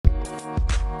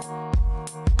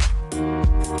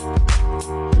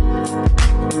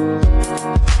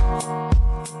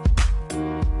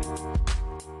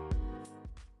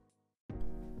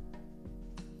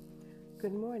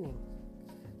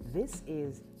This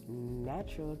is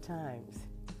Natural Times.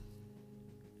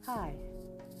 Hi,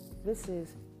 this is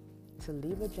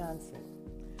Taliba Johnson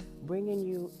bringing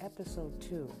you episode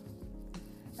 2.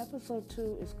 Episode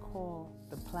 2 is called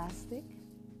The Plastic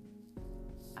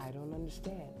I Don't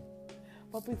Understand.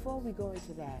 But before we go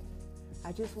into that,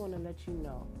 I just want to let you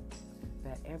know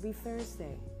that every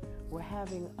Thursday we're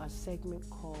having a segment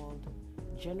called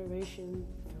Generation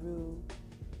Through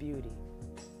Beauty.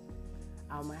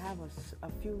 I'm going to have a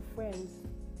few friends,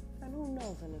 and who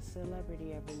knows, and a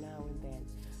celebrity every now and then,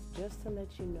 just to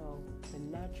let you know the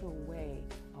natural way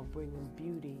of bringing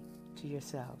beauty to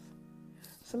yourself.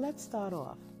 So let's start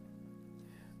off.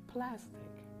 Plastic.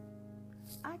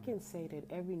 I can say that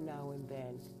every now and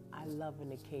then I love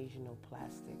an occasional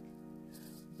plastic,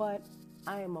 but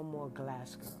I am a more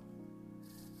glass girl.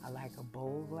 I like a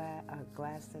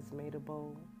glass that's made of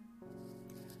bowl,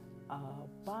 a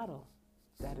bottle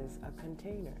that is a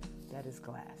container that is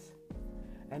glass.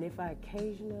 And if I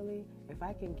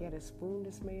can get a spoon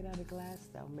that's made out of glass,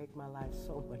 that'll make my life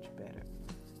so much better.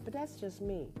 But that's just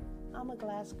me. I'm a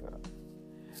glass girl.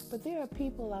 But there are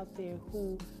people out there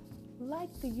who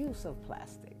like the use of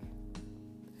plastic.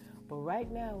 But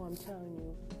right now, I'm telling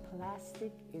you,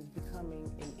 plastic is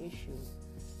becoming an issue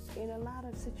in a lot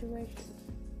of situations.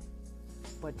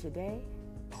 But today,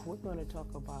 we're going to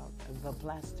talk about the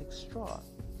plastic straw.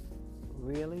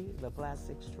 Really? The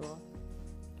plastic straw?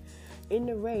 In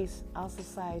the race, our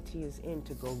society is in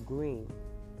to go green.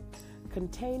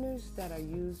 Containers that are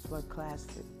used for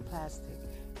plastic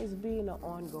is being an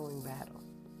ongoing battle.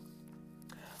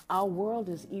 Our world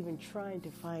is even trying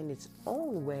to find its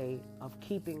own way of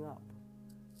keeping up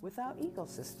with our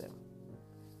ecosystem,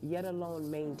 yet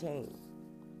alone maintain.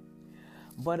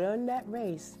 But in that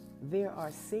race, there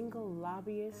are single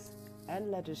lobbyists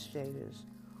and legislators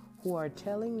who are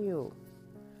telling you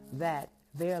that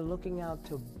they are looking out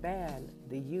to ban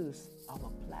the use of a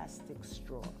plastic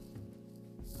straw.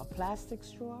 A plastic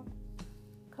straw?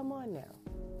 Come on now.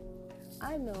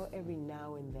 I know every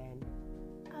now and then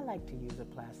I like to use a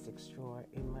plastic straw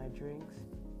in my drinks.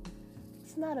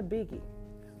 It's not a biggie,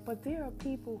 but there are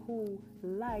people who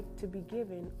like to be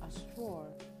given a straw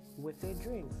with their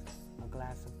drinks. A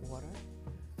glass of water,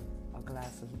 a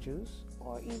glass of juice,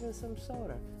 or even some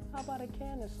soda. How about a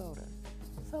can of soda?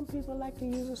 Some people like to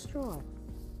use a straw.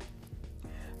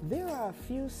 There are a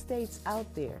few states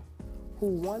out there who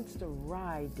wants to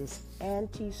ride this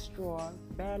anti-straw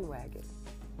bandwagon.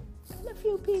 And a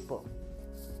few people.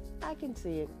 I can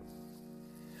see it.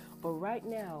 But right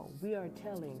now, we are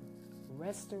telling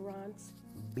restaurants,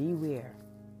 beware.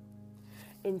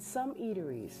 In some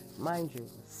eateries, mind you,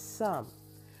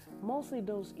 mostly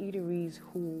those eateries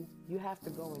who you have to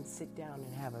go and sit down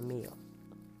and have a meal,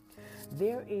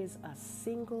 there is a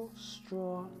single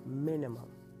straw minimum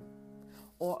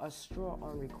or a straw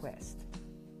on request.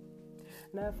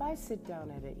 Now, if I sit down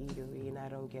at an eatery and I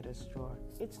don't get a straw,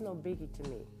 it's no biggie to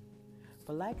me.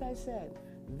 But like I said,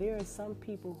 there are some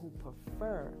people who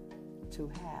prefer to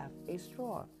have a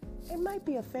straw and might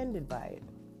be offended by it.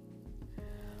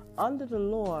 Under the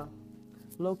law,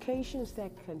 locations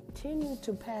that continue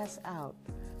to pass out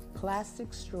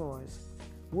plastic straws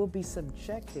will be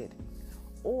subjected,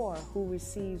 or who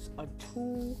receives a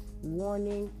 2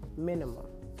 warning minimum.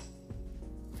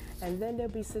 And then they'll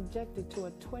be subjected to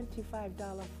a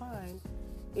 $25 fine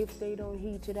if they don't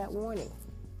heed to that warning,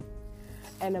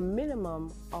 and a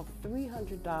minimum of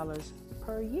 $300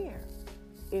 per year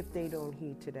if they don't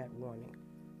heed to that warning.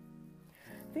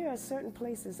 There are certain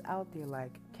places out there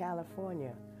like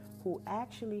California who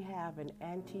actually have an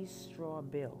anti-straw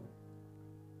bill.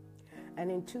 And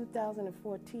in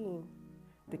 2014,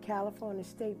 the California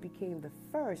state became the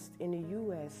first in the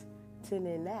U.S. to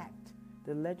enact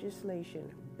the legislation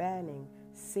banning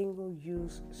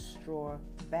single-use straw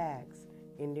bags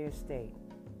in their state.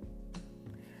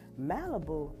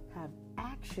 Malibu have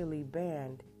actually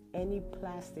banned any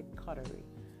plastic cutlery.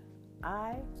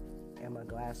 I am a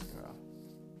glass girl.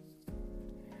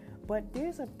 But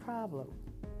there's a problem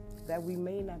that we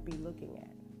may not be looking at.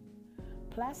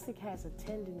 Plastic has a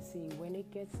tendency when it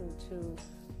gets into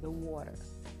the water,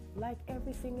 like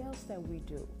everything else that we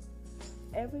do.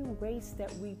 Every waste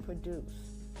that we produce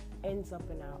ends up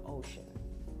in our ocean.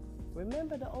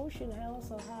 Remember, the ocean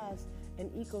also has an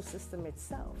ecosystem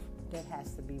itself that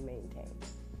has to be maintained.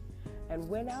 And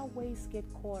when our waste get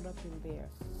caught up in there,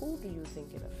 who do you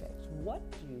think it affects? What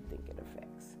do you think it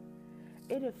affects?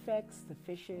 It affects the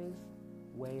fishes,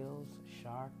 whales,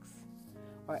 sharks,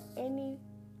 or any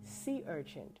sea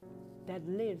urchin that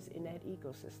lives in that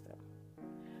ecosystem.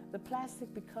 The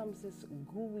plastic becomes this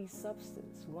gooey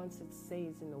substance once it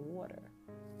stays in the water.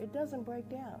 It doesn't break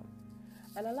down.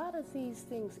 And a lot of these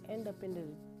things end up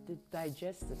in the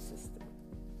digestive system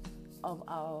of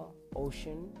our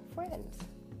ocean friends.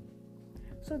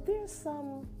 So there's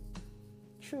some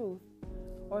truth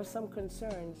or some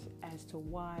concerns as to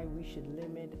why we should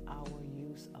limit our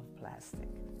use of plastic.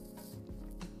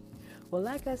 Well,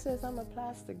 like I said, I'm a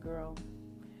plastic girl.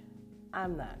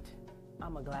 I'm not.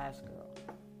 I'm a glass girl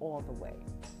all the way.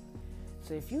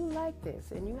 So if you like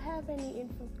this and you have any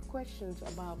questions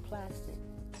about plastic,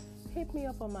 hit me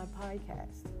up on my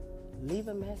podcast. Leave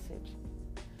a message.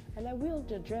 And I will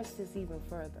address this even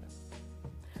further.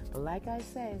 But like I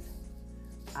said,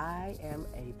 I am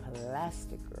a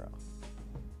plastic girl.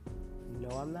 No,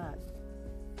 I'm not.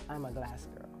 I'm a glass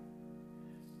girl.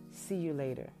 See you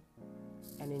later.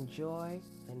 And enjoy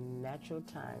the natural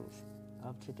times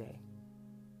of today.